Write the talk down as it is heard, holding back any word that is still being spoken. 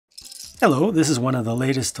Hello, this is one of the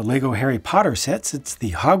latest LEGO Harry Potter sets. It's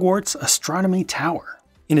the Hogwarts Astronomy Tower.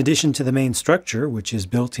 In addition to the main structure, which is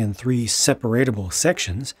built in 3 separatable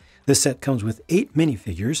sections, this set comes with 8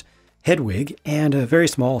 minifigures, Hedwig, and a very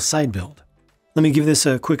small side build. Let me give this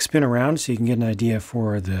a quick spin around so you can get an idea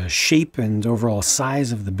for the shape and overall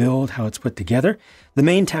size of the build, how it's put together. The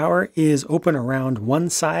main tower is open around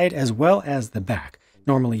one side as well as the back.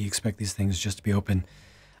 Normally you expect these things just to be open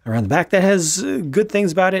around the back. That has good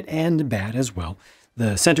things about it and bad as well.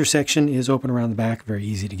 The center section is open around the back, very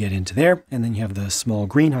easy to get into there, and then you have the small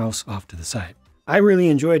greenhouse off to the side. I really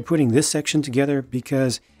enjoyed putting this section together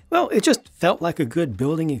because, well, it just felt like a good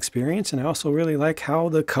building experience, and I also really like how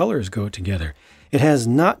the colors go together. It has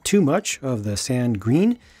not too much of the sand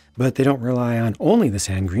green, but they don't rely on only the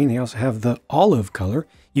sand green. They also have the olive color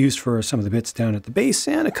used for some of the bits down at the base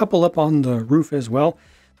and a couple up on the roof as well.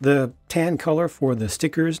 The tan color for the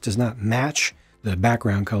stickers does not match, the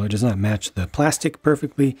background color does not match the plastic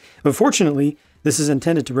perfectly. But fortunately, this is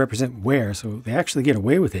intended to represent wear, so they actually get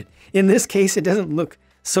away with it. In this case, it doesn't look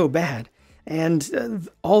so bad. And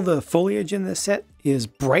all the foliage in this set is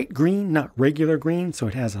bright green, not regular green, so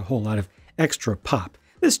it has a whole lot of extra pop.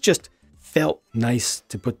 This just felt nice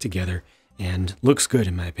to put together and looks good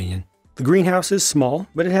in my opinion. The greenhouse is small,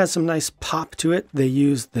 but it has some nice pop to it. They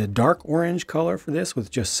use the dark orange color for this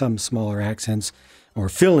with just some smaller accents or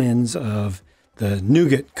fill-ins of the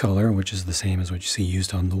nougat color, which is the same as what you see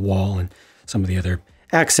used on the wall and some of the other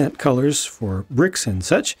accent colors for bricks and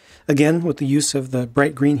such. Again, with the use of the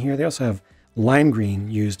bright green here, they also have lime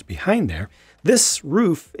green used behind there. This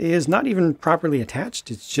roof is not even properly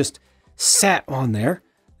attached. It's just sat on there.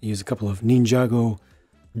 They use a couple of Ninjago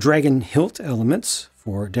dragon hilt elements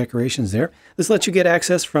for decorations there. This lets you get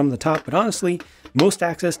access from the top, but honestly, most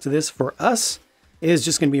access to this for us is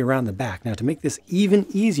just going to be around the back. Now, to make this even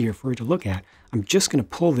easier for you to look at, I'm just going to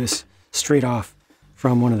pull this straight off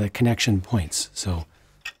from one of the connection points. So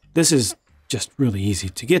this is just really easy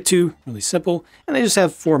to get to, really simple. And they just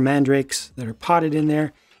have 4 mandrakes that are potted in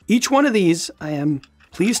there. Each one of these, I am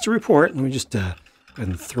pleased to report, let me just go ahead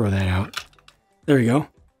and throw that out. There we go.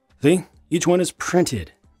 See, each one is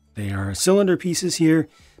printed. They are cylinder pieces here,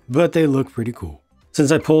 but they look pretty cool.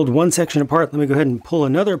 Since I pulled one section apart, let me go ahead and pull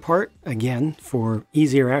another apart again for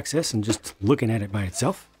easier access and just looking at it by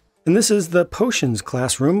itself. And this is the potions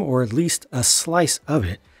classroom, or at least a slice of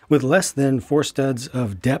it, with less than 4 studs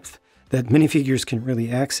of depth that minifigures can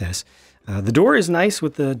really access. The door is nice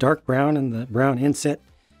with the dark brown and the brown inset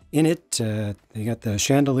in it. You got the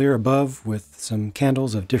chandelier above with some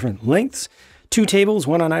candles of different lengths. 2 tables,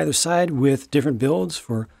 one on either side with different builds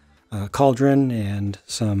for cauldron and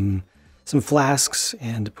some flasks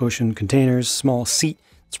and potion containers, small seat.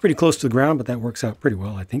 It's pretty close to the ground, but that works out pretty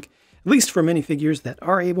well, I think. At least for minifigures that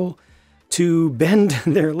are able to bend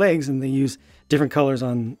their legs, and they use different colors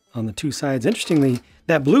on the 2 sides. Interestingly,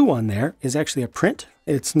 that blue one there is actually a print.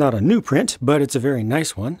 It's not a new print, but it's a very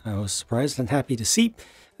nice one. I was surprised and happy to see.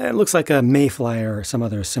 It looks like a mayfly or some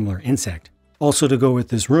other similar insect. Also to go with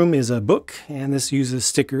this room is a book, and this uses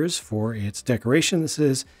stickers for its decoration. This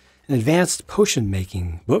is an advanced potion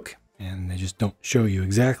making book, and they just don't show you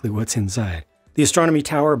exactly what's inside. The astronomy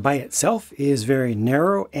tower by itself is very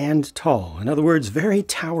narrow and tall. In other words, very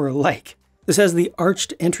tower-like. This has the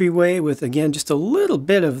arched entryway with, again, just a little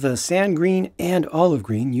bit of the sand green and olive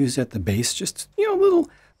green used at the base. Just,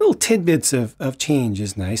 little tidbits of change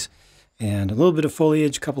is nice. And a little bit of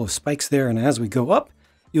foliage, a couple of spikes there. And as we go up,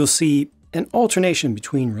 you'll see an alternation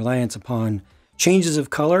between reliance upon changes of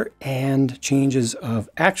color and changes of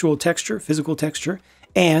actual texture, physical texture,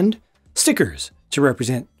 and stickers to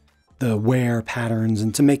represent the wear patterns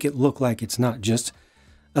and to make it look like it's not just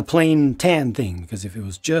a plain tan thing. Because if it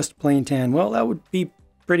was just plain tan, well, that would be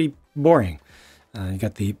pretty boring. You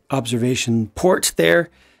got the observation port there.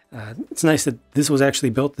 It's nice that this was actually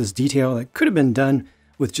built, this detail that could have been done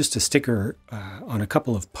with just a sticker on a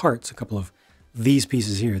couple of parts, a couple of these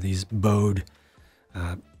pieces here, these bowed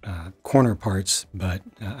corner parts, but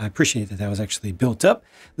I appreciate that was actually built up.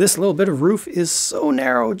 This little bit of roof is so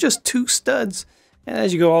narrow, just 2 studs. And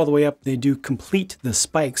as you go all the way up, they do complete the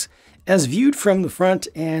spikes as viewed from the front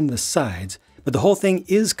and the sides, but the whole thing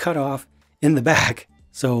is cut off in the back.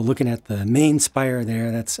 So looking at the main spire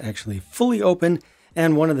there, that's actually fully open,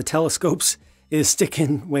 and one of the telescopes is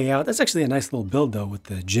sticking way out. That's actually a nice little build though, with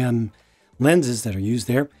the gem lenses that are used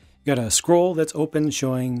there. You got a scroll that's open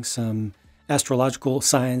showing some astrological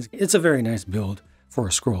signs. It's a very nice build for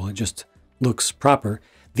a scroll. It just looks proper.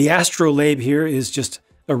 The astrolabe here is just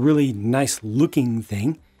a really nice looking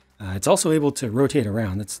thing. It's also able to rotate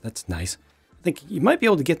around. That's nice. I think you might be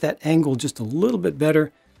able to get that angle just a little bit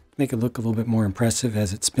better make it look a little bit more impressive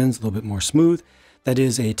as it spins, a little bit more smooth. That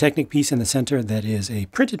is a Technic piece in the center. That is a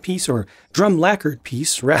printed piece, or drum lacquered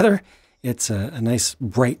piece, rather. It's a nice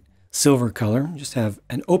bright silver color. Just have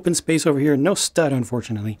an open space over here. No stud,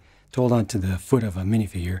 unfortunately, to hold on to the foot of a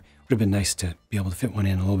minifigure. Would have been nice to be able to fit one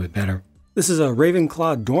in a little bit better. This is a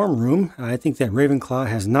Ravenclaw dorm room. I think that Ravenclaw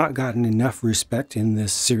has not gotten enough respect in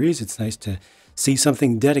this series. It's nice to see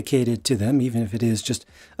something dedicated to them, even if it is just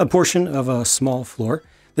a portion of a small floor.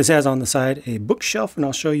 This has on the side a bookshelf, and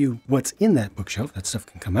I'll show you what's in that bookshelf. That stuff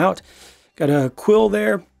can come out. Got a quill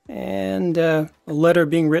there, and a letter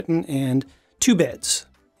being written, and 2 beds.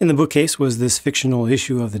 In the bookcase was this fictional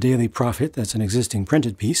issue of the Daily Prophet. That's an existing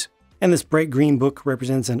printed piece. And this bright green book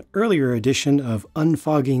represents an earlier edition of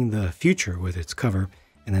Unfogging the Future with its cover.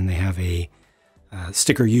 And then they have a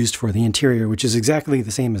sticker used for the interior, which is exactly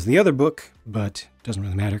the same as the other book, but it doesn't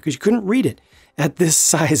really matter because you couldn't read it at this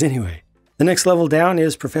size anyway. The next level down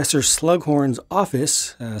is Professor Slughorn's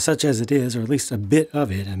office, such as it is, or at least a bit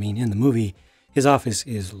of it. I mean, in the movie, his office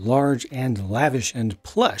is large and lavish and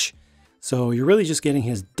plush. So you're really just getting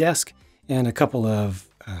his desk and a couple of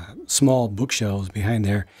small bookshelves behind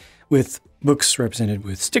there with books represented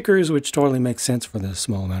with stickers, which totally makes sense for the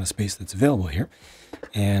small amount of space that's available here.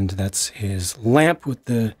 And that's his lamp with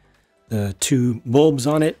the 2 bulbs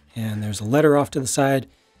on it, and there's a letter off to the side,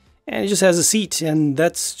 and he just has a seat, and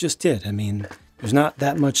that's just it. I mean, there's not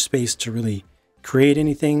that much space to really create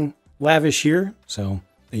anything lavish here, so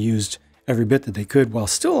they used every bit that they could while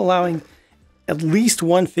still allowing at least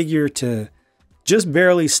one figure to just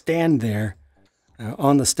barely stand there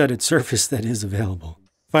on the studded surface that is available.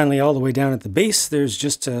 Finally, all the way down at the base, there's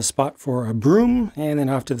just a spot for a broom, and then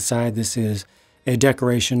off to the side, this is a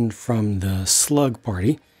decoration from the Slug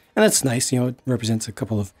Party. And that's nice, you know, it represents a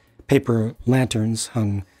couple of paper lanterns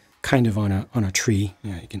hung kind of on a tree.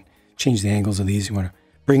 Yeah, you can change the angles of these. You want to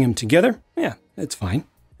bring them together? Yeah, it's fine.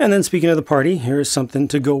 And then speaking of the party, here's something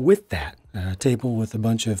to go with that. A table with a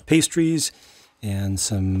bunch of pastries and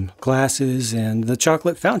some glasses and the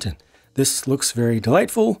chocolate fountain. This looks very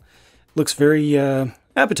delightful, looks very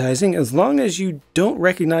appetizing, as long as you don't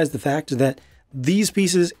recognize the fact that these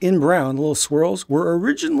pieces in brown, the little swirls, were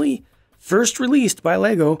originally first released by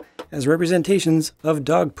LEGO as representations of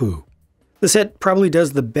dog poo. The set probably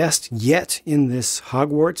does the best yet in this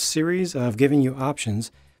Hogwarts series of giving you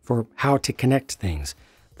options for how to connect things.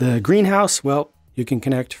 The greenhouse, well, you can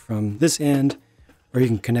connect from this end or you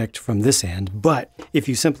can connect from this end, but if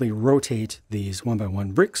you simply rotate these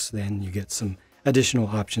 1x1 bricks, then you get some additional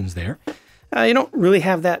options there. You don't really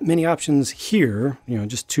have that many options here, you know,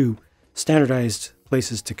 just 2 standardized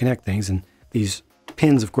places to connect things, and these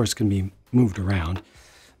pins, of course, can be moved around,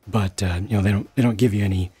 but you know, they don't give you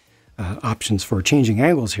any options for changing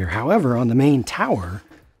angles here. However, on the main tower,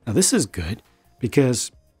 now this is good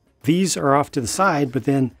because these are off to the side, but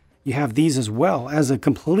then you have these as well as a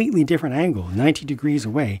completely different angle, 90 degrees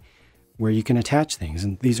away, where you can attach things,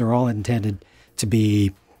 and these are all intended to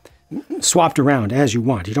be swapped around as you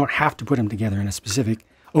want. You don't have to put them together in a specific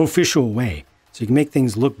official way. So you can make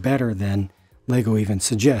things look better than LEGO even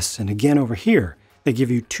suggests. And again, over here, they give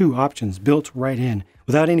you 2 options built right in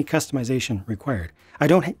without any customization required. I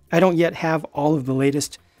don't yet have all of the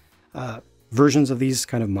latest versions of these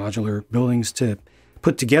kind of modular buildings to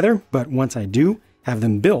put together, but once I do have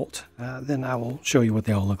them built, then I will show you what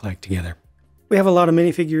they all look like together. We have a lot of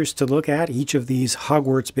minifigures to look at. Each of these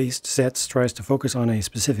Hogwarts-based sets tries to focus on a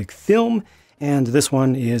specific film, and this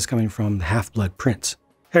one is coming from the Half-Blood Prince.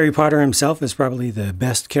 Harry Potter himself is probably the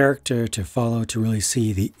best character to follow to really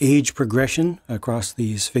see the age progression across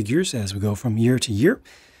these figures as we go from year to year.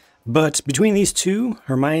 But between these 2,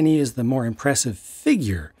 Hermione is the more impressive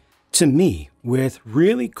figure to me, with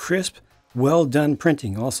really crisp, well-done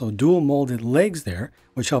printing. Also dual molded legs there,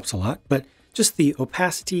 which helps a lot, but just the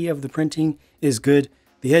opacity of the printing is good.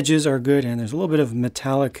 The edges are good, and there's a little bit of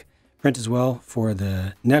metallic print as well for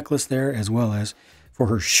the necklace there, as well as for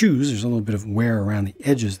her shoes. There's a little bit of wear around the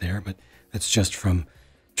edges there, but that's just from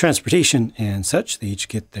transportation and such. They each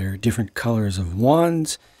get their different colors of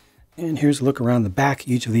wands. And here's a look around the back.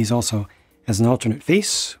 Each of these also has an alternate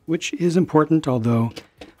face, which is important, although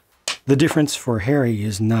the difference for Harry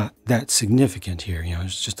is not that significant here. You know,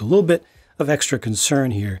 there's just a little bit of extra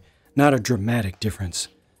concern here, not a dramatic difference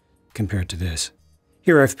compared to this.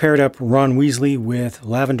 Here I've paired up Ron Weasley with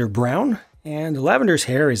Lavender Brown, and Lavender's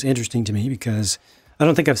hair is interesting to me because I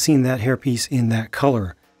don't think I've seen that hairpiece in that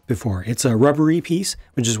color before. It's a rubbery piece,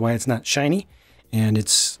 which is why it's not shiny, and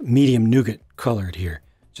it's medium nougat colored here.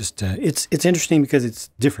 Just it's interesting because it's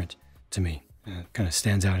different to me. It kind of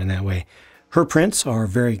stands out in that way. Her prints are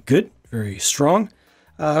very good, very strong.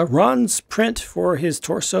 Ron's print for his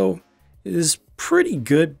torso is pretty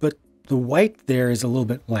good, but the white there is a little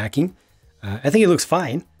bit lacking. I think it looks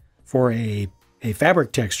fine for a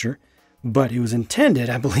fabric texture, but it was intended,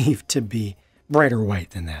 I believe, to be brighter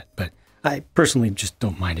white than that. But I personally just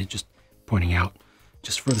don't mind it, just pointing out,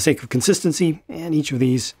 just for the sake of consistency. And each of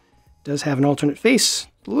these does have an alternate face.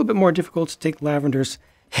 A little bit more difficult to take Lavender's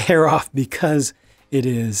hair off because it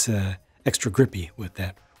is extra grippy with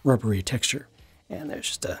that rubbery texture. And there's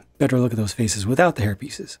just a better look at those faces without the hair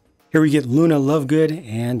pieces. Here we get Luna Lovegood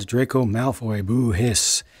and Draco Malfoy. Boo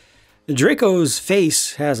hiss. Draco's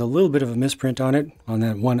face has a little bit of a misprint on it, on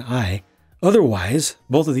that one eye. Otherwise,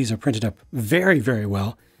 both of these are printed up very, very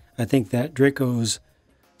well. I think that Draco's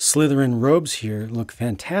Slytherin robes here look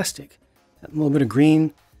fantastic. That little bit of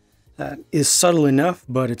green is subtle enough,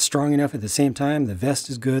 but it's strong enough at the same time. The vest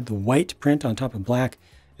is good. The white print on top of black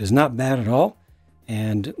is not bad at all.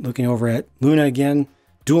 And looking over at Luna again,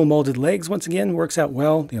 dual molded legs once again works out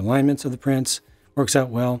well. The alignments of the prints works out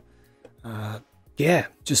well. Yeah,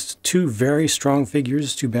 just two very strong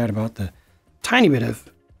figures. Too bad about the tiny bit of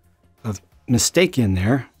mistake in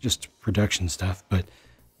there, just production stuff. But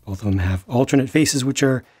both of them have alternate faces, which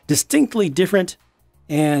are distinctly different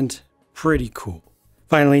and pretty cool.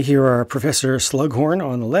 Finally, here are Professor Slughorn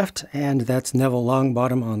on the left, and that's Neville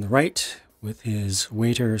Longbottom on the right, with his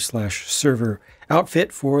waiter/server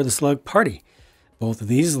outfit for the Slug Party. Both of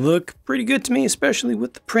these look pretty good to me, especially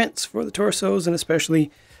with the prints for the torsos, and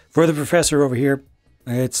especially for the Professor over here.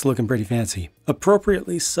 It's looking pretty fancy.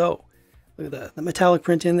 Appropriately so. Look at the metallic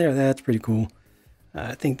print in there. That's pretty cool.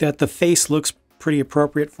 I think that the face looks pretty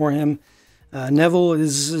appropriate for him. Neville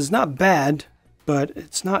is not bad, but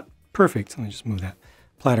it's not perfect. Let me just move that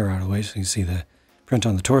platter out of the way so you can see the print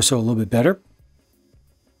on the torso a little bit better.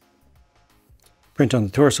 Print on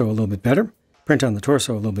the torso a little bit better. Print on the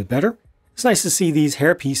torso a little bit better. It's nice to see these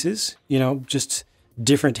hair pieces, you know, just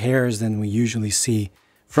different hairs than we usually see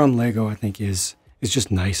from Lego, I think is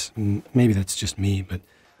just nice. Maybe that's just me, but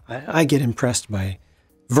I get impressed by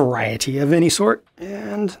variety of any sort.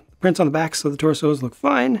 And the prints on the backs of the torsos look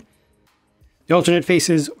fine. The alternate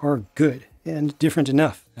faces are good and different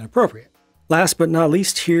enough and appropriate. Last but not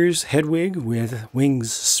least, here's Hedwig with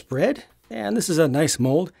wings spread. And this is a nice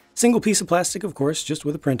mold. Single piece of plastic, of course, just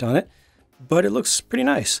with a print on it. But it looks pretty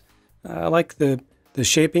nice. I like the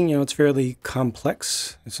shaping. You know, it's fairly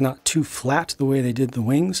complex. It's not too flat the way they did the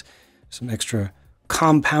wings. Some extra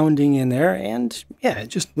compounding in there. And yeah, it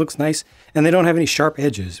just looks nice. And they don't have any sharp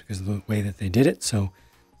edges because of the way that they did it. So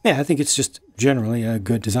yeah, I think it's just generally a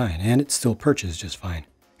good design. And it still perches just fine.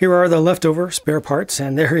 Here are the leftover spare parts,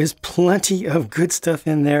 and there is plenty of good stuff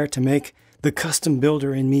in there to make the custom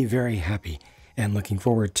builder in me very happy. And looking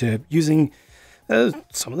forward to using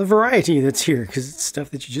some of the variety that's here, because it's stuff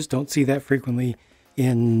that you just don't see that frequently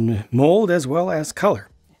in mold as well as color.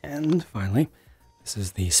 And finally, this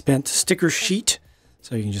is the spent sticker sheet,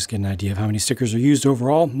 so you can just get an idea of how many stickers are used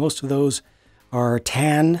overall. Most of those are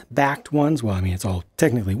tan-backed ones. Well, I mean, it's all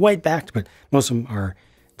technically white-backed, but most of them are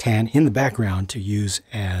tan in the background to use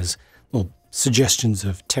as little suggestions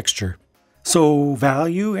of texture. So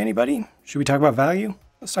value, anybody? Should we talk about value?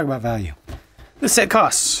 Let's talk about value. This set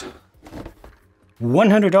costs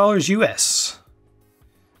 $100 US.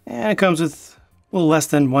 And it comes with a little less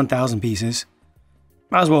than 1,000 pieces.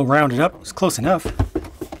 Might as well round it up. It's close enough.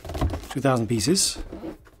 2,000 pieces.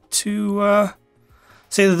 To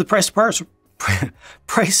say that the price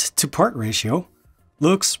to part ratio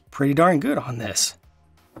looks pretty darn good on this.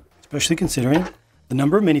 Especially considering the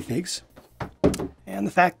number of minifigs and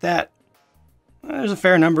the fact that there's a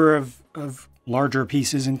fair number of larger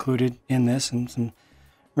pieces included in this and some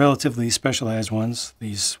relatively specialized ones.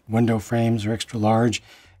 These window frames are extra large.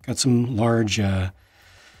 Got some large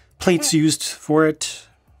plates used for it.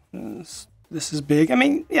 This is big. I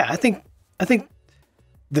mean, yeah, I think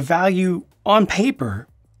the value on paper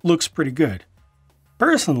looks pretty good.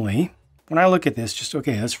 Personally, when I look at this, just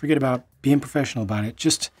okay, let's forget about being professional about it.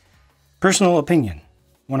 Just personal opinion,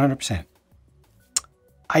 100%.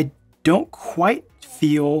 I don't quite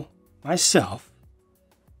feel myself,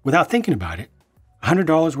 without thinking about it,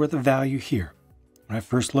 $100 worth of value here when I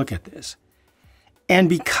first look at this. And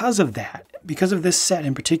because of that, because of this set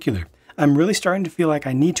in particular, I'm really starting to feel like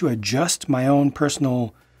I need to adjust my own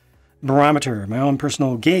personal barometer, my own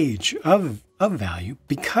personal gauge of value,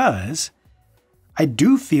 because I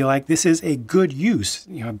do feel like this is a good use.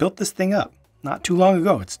 You know, I built this thing up not too long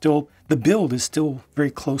ago. It's still, the build is still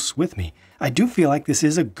very close with me. I do feel like this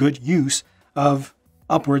is a good use of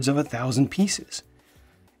upwards of 1,000 pieces.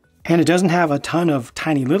 And it doesn't have a ton of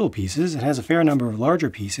tiny little pieces. It has a fair number of larger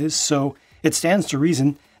pieces. So it stands to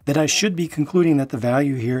reason that I should be concluding that the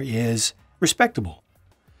value here is respectable.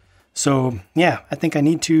 So yeah, I think I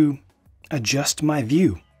need to adjust my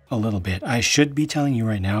view a little bit. I should be telling you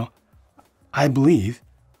right now, I believe,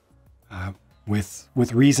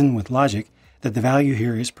 with reason, with logic, that the value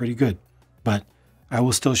here is pretty good. But I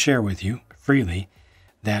will still share with you freely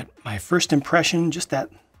that my first impression, just that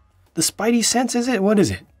the spidey sense, is it? What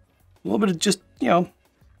is it? A little bit of just, you know,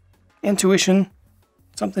 intuition.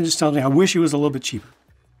 Something just tells me I wish it was a little bit cheaper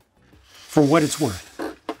for what it's worth.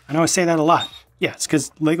 I know I say that a lot. Yeah, it's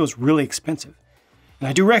because Lego's really expensive. And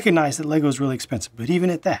I do recognize that Lego's really expensive, but even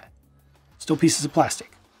at that, still pieces of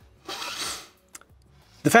plastic.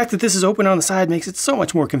 The fact that this is open on the side makes it so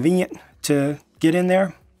much more convenient to get in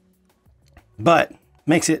there, but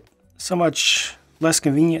makes it so much less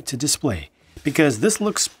convenient to display, because this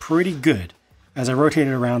looks pretty good as I rotate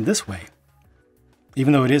it around this way,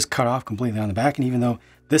 even though it is cut off completely on the back, and even though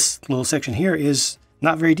this little section here is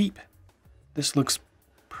not very deep. This looks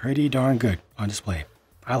pretty darn good on display.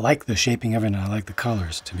 I like the shaping of it, and I like the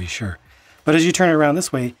colors, to be sure. But as you turn it around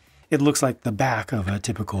this way, it looks like the back of a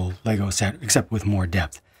typical Lego set, except with more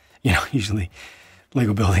depth. You know, usually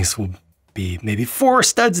Lego buildings will be maybe 4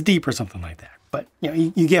 studs deep or something like that. But, you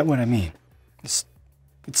know, you get what I mean. It's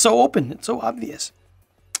so open, it's so obvious.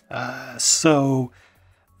 So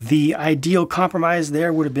the ideal compromise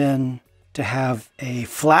there would have been to have a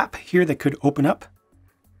flap here that could open up.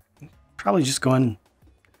 Probably just going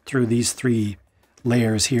through these 3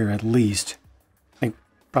 layers here at least. I think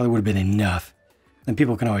probably would have been enough. Then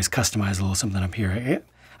people can always customize a little something up here.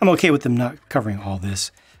 I'm okay with them not covering all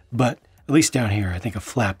this, but at least down here, I think a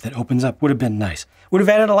flap that opens up would have been nice. Would have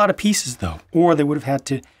added a lot of pieces though, or they would have had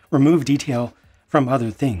to remove detail from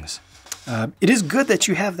other things. It is good that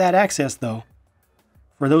you have that access though.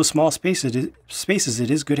 For those small spaces,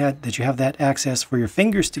 it is good that you have that access for your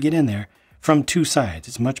fingers to get in there from 2 sides.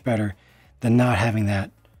 It's much better than not having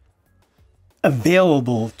that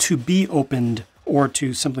available to be opened or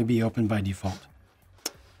to simply be opened by default.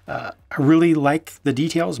 I really like the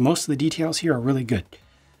details. Most of the details here are really good.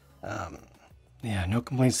 Yeah, no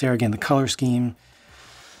complaints there. Again, the color scheme,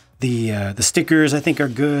 the stickers I think are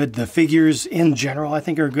good. The figures in general I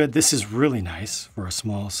think are good. This is really nice for a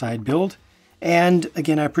small side build. And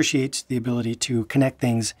again, I appreciate the ability to connect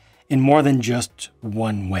things in more than just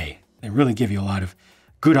one way. They really give you a lot of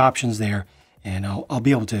good options there. And I'll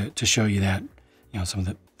be able to show you that, you know, some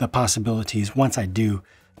of the possibilities once I do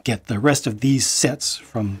get the rest of these sets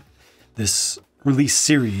from this release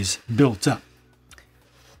series built up.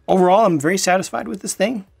 Overall, I'm very satisfied with this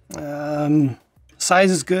thing.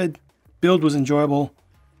 Size is good. Build was enjoyable.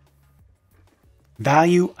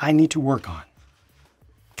 Value, I need to work on.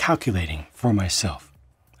 Calculating for myself.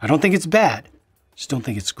 I don't think it's bad. Just don't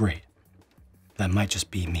think it's great. That might just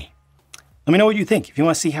be me. Let me know what you think. If you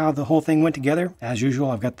want to see how the whole thing went together, as usual,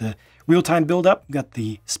 I've got the real-time build up, got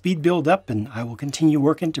the speed build up, and I will continue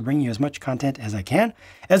working to bring you as much content as I can,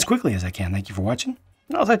 as quickly as I can. Thank you for watching,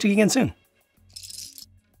 and I'll talk to you again soon.